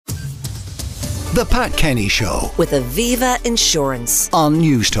The Pat Kenny Show with Aviva Insurance on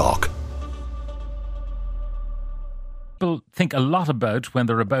Newstalk. People think a lot about when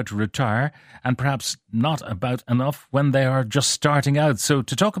they're about to retire and perhaps not about enough when they are just starting out. So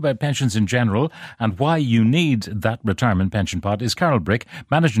to talk about pensions in general and why you need that retirement pension pot is Carol Brick,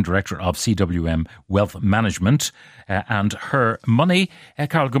 Managing Director of CWM Wealth Management and Her Money.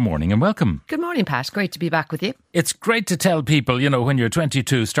 Carol, good morning and welcome. Good morning, Pat. Great to be back with you. It's great to tell people, you know, when you're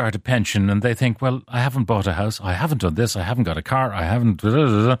 22, start a pension and they think, well, I haven't bought a house, I haven't done this, I haven't got a car, I haven't...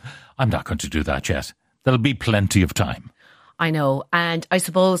 I'm not going to do that yet. There'll be plenty of time. I know. And I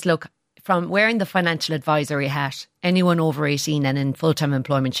suppose, look, from wearing the financial advisory hat, anyone over 18 and in full-time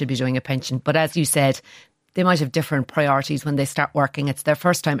employment should be doing a pension. But as you said, they might have different priorities when they start working. It's their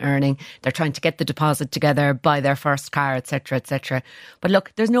first time earning. They're trying to get the deposit together, buy their first car, etc., etc. But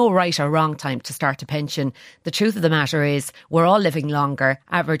look, there's no right or wrong time to start a pension. The truth of the matter is we're all living longer.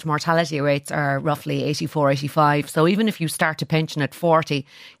 Average mortality rates are roughly 84, 85. So even if you start a pension at 40,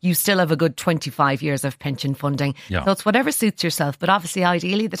 you still have a good 25 years of pension funding. Yeah. So it's whatever suits yourself. But obviously,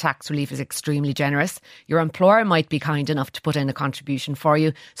 ideally, the tax relief is extremely generous. Your employer might be kind enough to put in a contribution for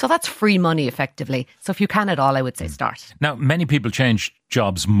you. So that's free money effectively. So if you can at all, I would say start. Now, many people change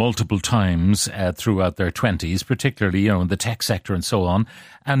jobs multiple times throughout their 20s, particularly, you know, in the tech sector and so on.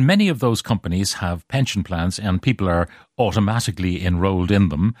 And many of those companies have pension plans and people are automatically enrolled in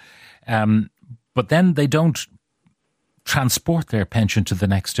them. But then they don't transport their pension to the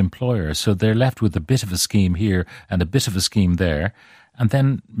next employer. So they're left with a bit of a scheme here and a bit of a scheme there. And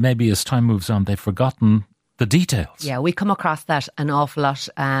then maybe as time moves on, they've forgotten the details. Yeah, we come across that an awful lot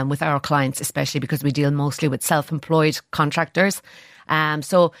with our clients, especially because we deal mostly with self-employed contractors.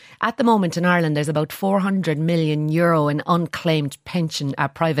 So at the moment in Ireland, there's about €400 million in unclaimed pension,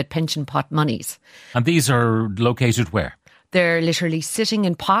 private pension pot monies. And these are located where? They're literally sitting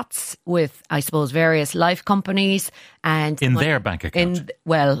in pots with, I suppose, various life companies and in their bank account.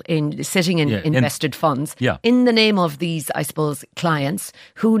 Sitting in invested funds. Yeah. In the name of these, I suppose, clients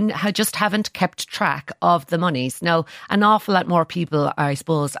who just haven't kept track of the monies. Now, an awful lot more people, I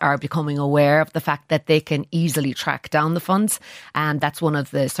suppose, are becoming aware of the fact that they can easily track down the funds, and that's one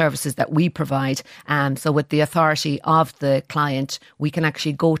of the services that we provide. So with the authority of the client, we can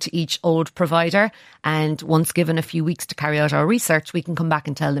actually go to each old provider, and once given a few weeks to carry out our research, we can come back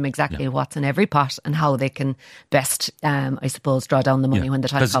and tell them exactly what's in every pot and how they can best, I suppose, draw down the money when the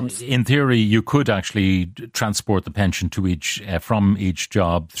time comes. In theory, you could actually transport the pension to each from each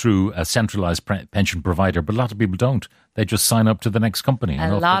job through a centralised pension provider, but a lot of people don't. They just sign up to the next company.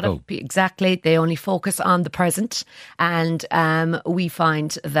 Exactly. They only focus on the present. And we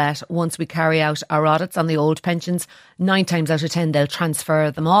find that once we carry out our audits on the old pensions, 9 times out of 10, they'll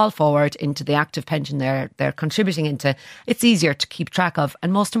transfer them all forward into the active pension they're contributing into. It's easier to keep track of.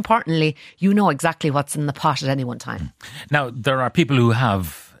 And most importantly, you know exactly what's in the pot at any one time. Now, there are people who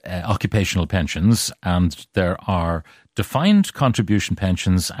have occupational pensions and there are defined contribution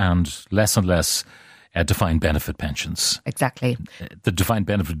pensions and less defined benefit pensions. Exactly. The defined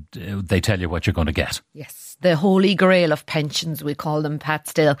benefit, they tell you what you're going to get. Yes, the holy grail of pensions, we call them, Pat,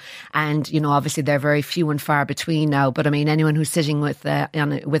 still. And, you know, obviously they're very few and far between now. But I mean, anyone who's sitting with a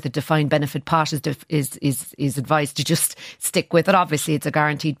defined benefit pot is advised to just stick with it. Obviously, it's a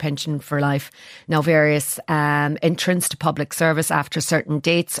guaranteed pension for life. Now, various entrants to public service after certain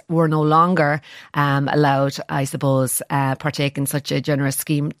dates were no longer allowed, I suppose, partake in such a generous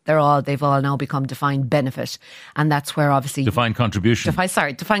scheme. They've all now become defined benefit, and that's where obviously defined contribution.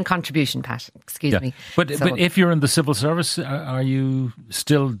 Defined contribution, Pat. Excuse me. But if you're in the civil service, are you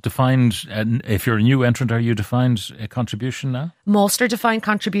still defined? And if you're a new entrant, are you defined contribution now? Most are defined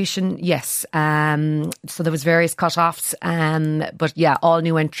contribution, yes. So there was various cut-offs, but yeah, all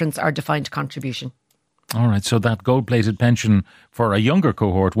new entrants are defined contribution. All right, so that gold-plated pension for a younger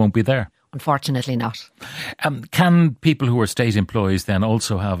cohort won't be there. Unfortunately not. Can people who are state employees then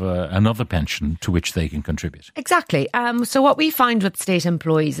also have another pension to which they can contribute? Exactly. So what we find with state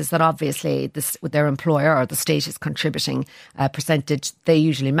employees is that obviously with their employer or the state is contributing a percentage, they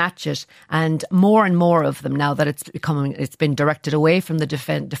usually match it. And more of them, now that it's been directed away from the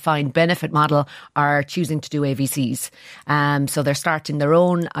defined benefit model, are choosing to do AVCs. So they're starting their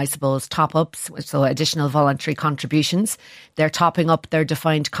own, I suppose, top-ups, so additional voluntary contributions. They're topping up their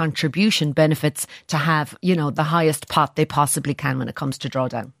defined contribution benefits to have, you know, the highest pot they possibly can when it comes to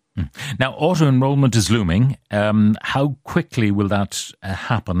drawdown. Now, auto-enrolment is looming. How quickly will that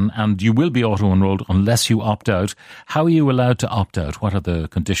happen? And you will be auto-enrolled unless you opt out. How are you allowed to opt out? What are the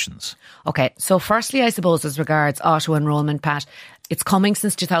conditions? Okay, so firstly, I suppose, as regards auto-enrolment, Pat, it's coming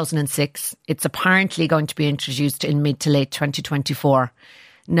since 2006. It's apparently going to be introduced in mid to late 2024.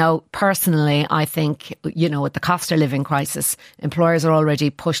 Now, personally, I think, with the cost of living crisis, employers are already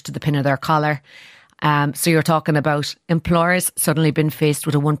pushed to the pin of their collar. So you're talking about employers suddenly been faced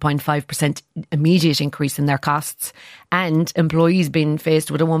with a 1.5% immediate increase in their costs, and employees being faced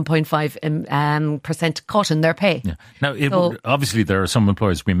with a 1.5% cut in their pay. Yeah. Now, obviously, there are some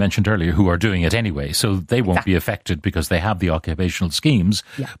employers we mentioned earlier who are doing it anyway, so they won't be affected because they have the occupational schemes.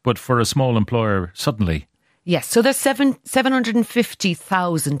 Yeah. But for a small employer, suddenly... Yes, so there's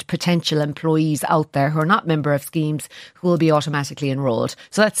 750,000 potential employees out there who are not member of schemes who will be automatically enrolled.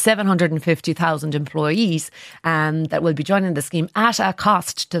 So that's 750,000 employees that will be joining the scheme at a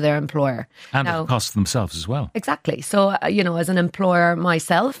cost to their employer. And at a cost to themselves as well. Exactly. So, as an employer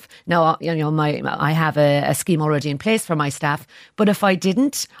myself, now, I have a scheme already in place for my staff, but if I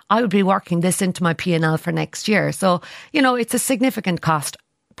didn't, I would be working this into my P&L for next year. So, it's a significant cost.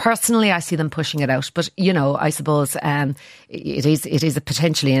 Personally, I see them pushing it out, but I suppose it is a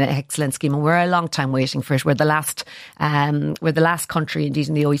potentially an excellent scheme, and we're a long time waiting for it. We're the last country, indeed,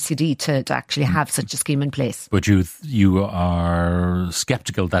 in the OECD to actually have such a scheme in place. But you are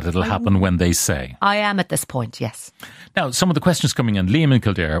sceptical that it'll happen when they say. I am at this point, yes. Now, some of the questions coming in. Liam in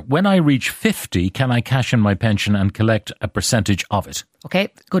Kildare: when I reach 50, can I cash in my pension and collect a percentage of it? Okay,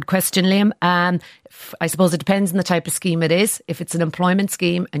 good question, Liam. I suppose it depends on the type of scheme it is. If it's an employment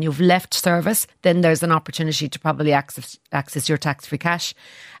scheme and you've left service, then there's an opportunity to probably access your tax-free cash.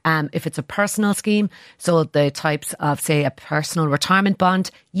 If it's a personal scheme, so the types of, say, a personal retirement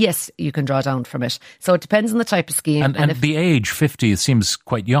bond, yes, you can draw down from it. So it depends on the type of scheme. And if the age, 50, seems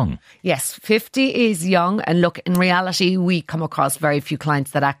quite young. Yes, 50 is young. And look, in reality, we come across very few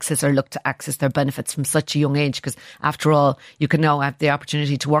clients that access or look to access their benefits from such a young age, because after all, you can now have the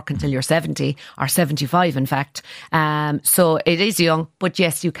opportunity to work until you're 70 or 75, in fact. So it is young, but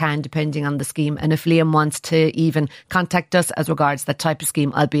yes, you can, depending on the scheme. And if Liam wants to even contact us as regards that type of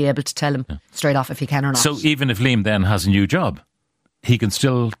scheme, I'll be able to tell him straight off if he can or not. So even if Liam then has a new job, he can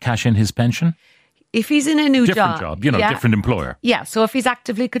still cash in his pension? If he's in a new different job, different employer. Yeah, so if he's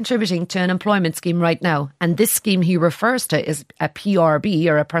actively contributing to an employment scheme right now, and this scheme he refers to is a PRB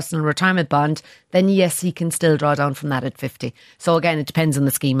or a personal retirement bond, then yes, he can still draw down from that at 50. So again, it depends on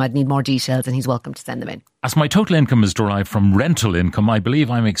the scheme. I'd need more details, and he's welcome to send them in. As my total income is derived from rental income, I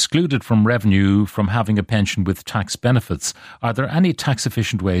believe I'm excluded from revenue from having a pension with tax benefits. Are there any tax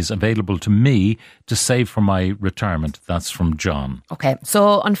efficient ways available to me to save for my retirement? That's from John. Okay,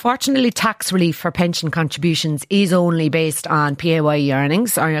 so unfortunately, tax relief for pension contributions is only based on PAYE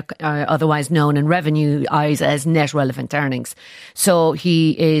earnings, or otherwise known in revenue eyes as net relevant earnings. So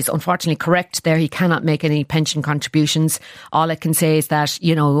he is unfortunately correct there. He cannot make any pension contributions. All I can say is that,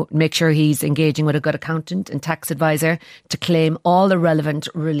 make sure he's engaging with a good accountant and tax advisor to claim all the relevant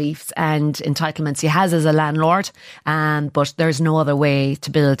reliefs and entitlements he has as a landlord. But there's no other way to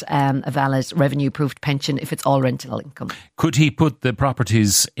build a valid revenue-proofed pension if it's all rental income. Could he put the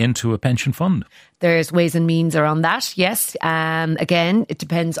properties into a pension fund? There's ways and means around that, yes. Again, it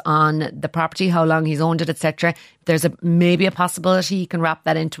depends on the property, how long he's owned it, etc. There's maybe a possibility he can wrap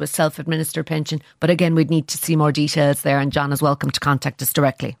that into a self-administered pension. But again, we'd need to see more details there, and John is welcome to contact us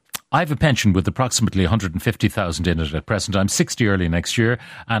directly. I have a pension with approximately 150,000 in it at present. I'm 60 early next year,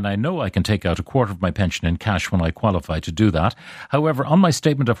 and I know I can take out a quarter of my pension in cash when I qualify to do that. However, on my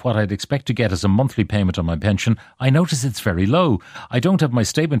statement of what I'd expect to get as a monthly payment on my pension, I notice it's very low. I don't have my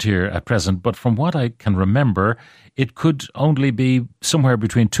statement here at present, but from what I can remember, it could only be somewhere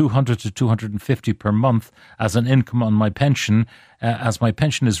between 200 to 250 per month as an income on my pension, as my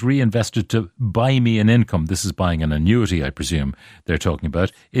pension is reinvested to buy me an income. This is buying an annuity, I presume they're talking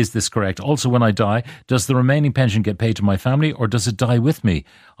about. Is this correct? Also, when I die, does the remaining pension get paid to my family, or does it die with me?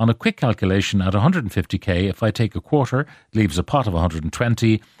 On a quick calculation, at 150k, if I take a quarter, it leaves a pot of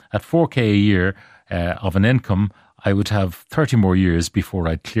 120. At 4k a year of an income, I would have 30 more years before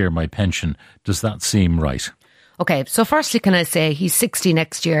I'd clear my pension. Does that seem right? Okay, so firstly, can I say he's 60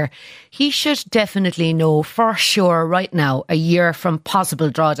 next year. He should definitely know for sure right now, a year from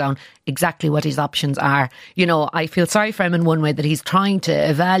possible drawdown, exactly what his options are. I feel sorry for him in one way that he's trying to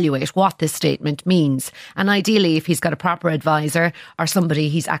evaluate what this statement means. And ideally, if he's got a proper advisor or somebody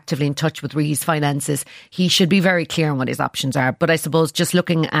he's actively in touch with his finances, he should be very clear on what his options are. But I suppose just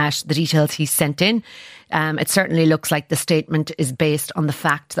looking at the details he's sent in, it certainly looks like the statement is based on the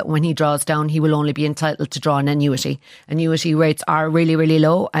fact that when he draws down, he will only be entitled to draw an annuity. Annuity rates are really, really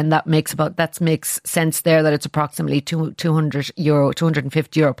low, and that makes sense there that it's approximately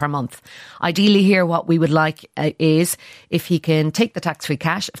 €250 per month. Ideally here, what we would like is if he can take the tax-free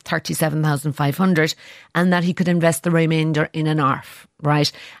cash of 37,500 and that he could invest the remainder in an ARF.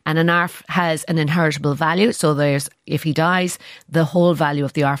 Right. And an ARF has an inheritable value. So there's, if he dies, the whole value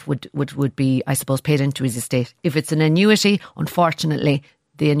of the ARF would be, I suppose, paid into his estate. If it's an annuity, unfortunately,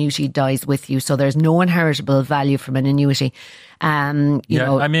 the annuity dies with you. So there's no inheritable value from an annuity. I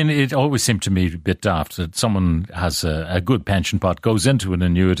mean, it always seemed to me a bit daft that someone has a good pension pot, goes into an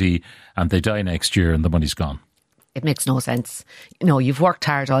annuity, and they die next year and the money's gone. It makes no sense. You've worked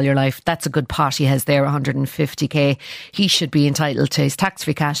hard all your life. That's a good pot he has there, 150k. He should be entitled to his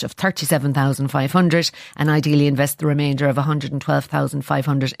tax-free cash of 37,500 and ideally invest the remainder of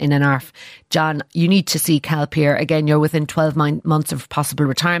 112,500 in an ARF. John, you need to see Calp here. Again, you're within 12 months of possible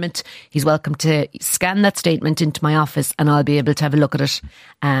retirement. He's welcome to scan that statement into my office and I'll be able to have a look at it.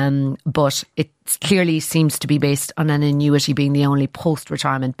 But it clearly seems to be based on an annuity being the only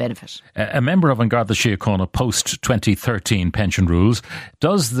post-retirement benefit. A member of An Garda Síochána post-2013 pension rules.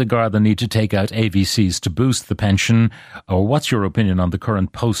 Does the Garda need to take out AVCs to boost the pension? Or what's your opinion on the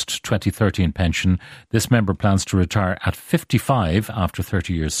current post-2013 pension? This member plans to retire at 55 after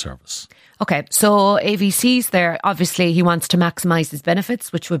 30 years service. Okay, so AVCs there, obviously he wants to maximise his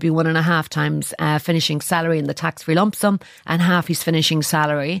benefits, which would be 1.5 times finishing salary in the tax-free lump sum and half his finishing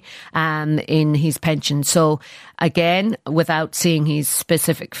salary in his pension. So again, without seeing his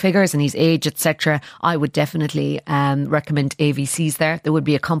specific figures and his age, etc., I would definitely recommend AVCs there. There would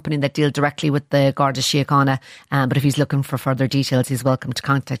be a company that deal directly with the Garda Síochána, but if he's looking for further details, he's welcome to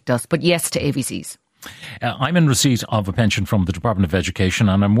contact us. But yes to AVCs. I'm in receipt of a pension from the Department of Education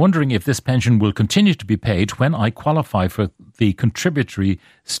and I'm wondering if this pension will continue to be paid when I qualify for the contributory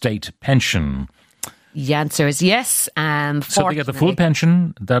state pension. The answer is yes. So they get the full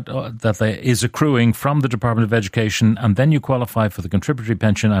pension that is accruing from the Department of Education and then you qualify for the contributory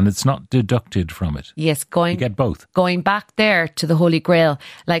pension and it's not deducted from it. Yes, you get both. Going back there to the Holy Grail,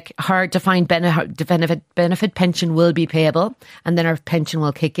 like her defined benefit pension will be payable and then her pension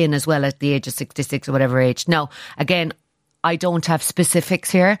will kick in as well at the age of 66 or whatever age. Now, again, I don't have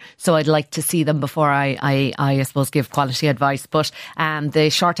specifics here, so I'd like to see them before I suppose give quality advice. But the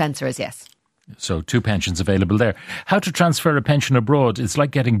short answer is yes. So 2 pensions available there. How to transfer a pension abroad? It's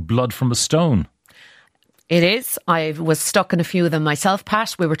like getting blood from a stone. It is. I was stuck in a few of them myself,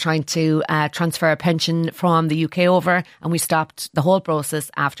 Pat. We were trying to transfer a pension from the UK over and we stopped the whole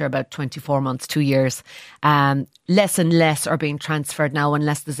process after about 24 months, 2 years. Less and less are being transferred now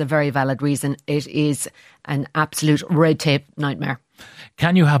unless there's a very valid reason. It is an absolute red tape nightmare.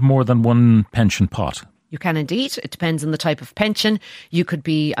 Can you have more than one pension pot? You can indeed. It depends on the type of pension. You could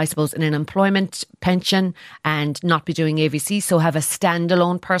be, I suppose, in an employment pension and not be doing AVC, so have a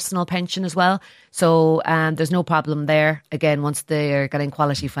standalone personal pension as well. So there's no problem there. Again, once they're getting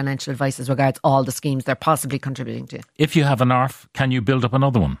quality financial advice as regards all the schemes they're possibly contributing to. If you have an ARF, can you build up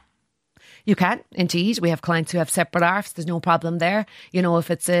another one? You can, indeed. We have clients who have separate ARFs. There's no problem there.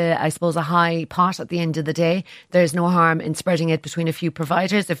 If it's a high pot at the end of the day, there's no harm in spreading it between a few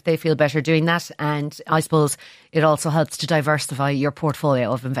providers if they feel better doing that. And I suppose it also helps to diversify your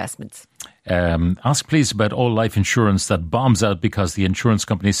portfolio of investments. Ask please about all life insurance that bombs out because the insurance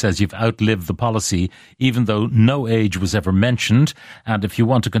company says you've outlived the policy, even though no age was ever mentioned. And if you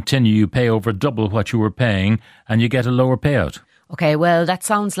want to continue, you pay over double what you were paying and you get a lower payout. Okay, well, that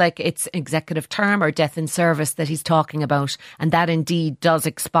sounds like it's executive term or death in service that he's talking about. And that indeed does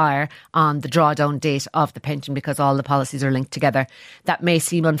expire on the drawdown date of the pension because all the policies are linked together. That may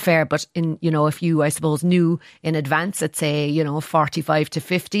seem unfair, but if you, I suppose, knew in advance at say, 45 to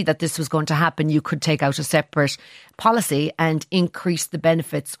 50 that this was going to happen, you could take out a separate policy and increase the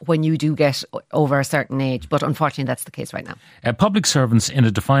benefits when you do get over a certain age. But unfortunately, that's the case right now. Public servants in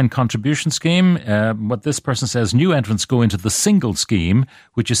a defined contribution scheme. What this person says, new entrants go into the single scheme,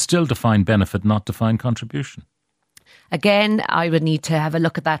 which is still defined benefit, not defined contribution. Again, I would need to have a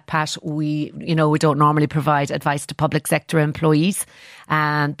look at that, Pat. We don't normally provide advice to public sector employees.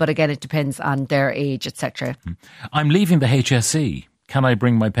 But again, it depends on their age, etc. I'm leaving the HSE. Can I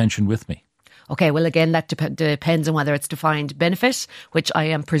bring my pension with me? Okay, well, again, that depends on whether it's defined benefit, which I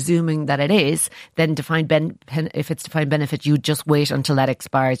am presuming that it is. Then if it's defined benefit, you just wait until that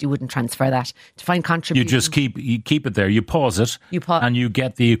expires. You wouldn't transfer that. Defined contribution. You just keep it there. You pause it, and you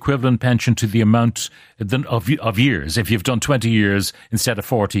get the equivalent pension to the amount of years. If you've done 20 years instead of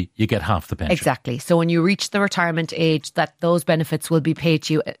 40, you get half the pension. Exactly. So when you reach the retirement age, those benefits will be paid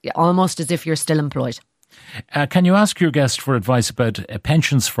to you almost as if you're still employed. Can you ask your guest for advice about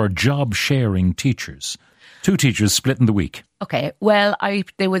pensions for job sharing teachers? 2 teachers split in the week. Okay, well,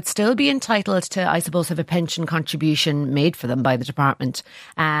 they would still be entitled to, I suppose, have a pension contribution made for them by the department.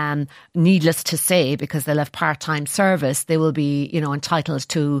 Needless to say, because they'll have part-time service, they will be, entitled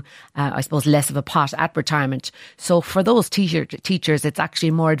to, I suppose, less of a pot at retirement. So for those teachers, it's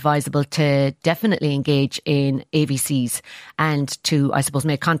actually more advisable to definitely engage in AVCs and to, I suppose,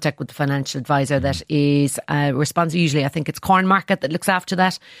 make contact with the financial advisor that is responsible. Usually, I think it's Cornmarket that looks after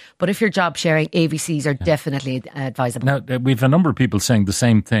that. But if you're job sharing, AVCs are definitely advisable. Now, we've a number of people saying the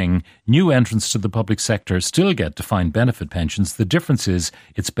same thing. New entrants to the public sector still get defined benefit pensions. The difference is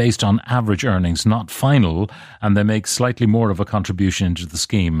it's based on average earnings, not final, and they make slightly more of a contribution into the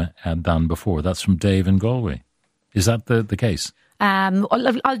scheme than before. That's from Dave in Galway. Is that the case?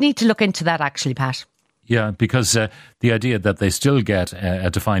 I'll need to look into that actually, Pat. Yeah, because the idea that they still get a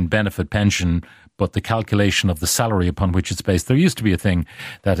defined benefit pension, but the calculation of the salary upon which it's based. There used to be a thing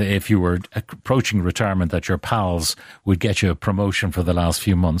that if you were approaching retirement, that your pals would get you a promotion for the last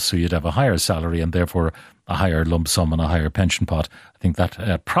few months, so you'd have a higher salary and therefore a higher lump sum and a higher pension pot. I think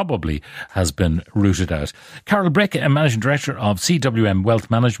that probably has been rooted out. Carol Brick, Managing Director of CWM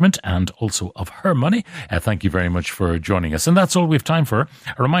Wealth Management and also of Her Money, thank you very much for joining us. And that's all we have time for.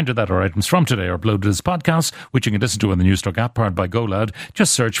 A reminder that our items from today are uploaded as podcasts, which you can listen to on the Newstalk app powered by GoLoud.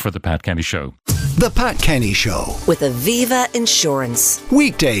 Just search for The Pat Kenny Show. The Pat Kenny Show. With Aviva Insurance.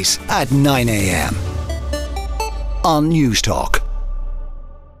 Weekdays at 9 a.m. on Newstalk.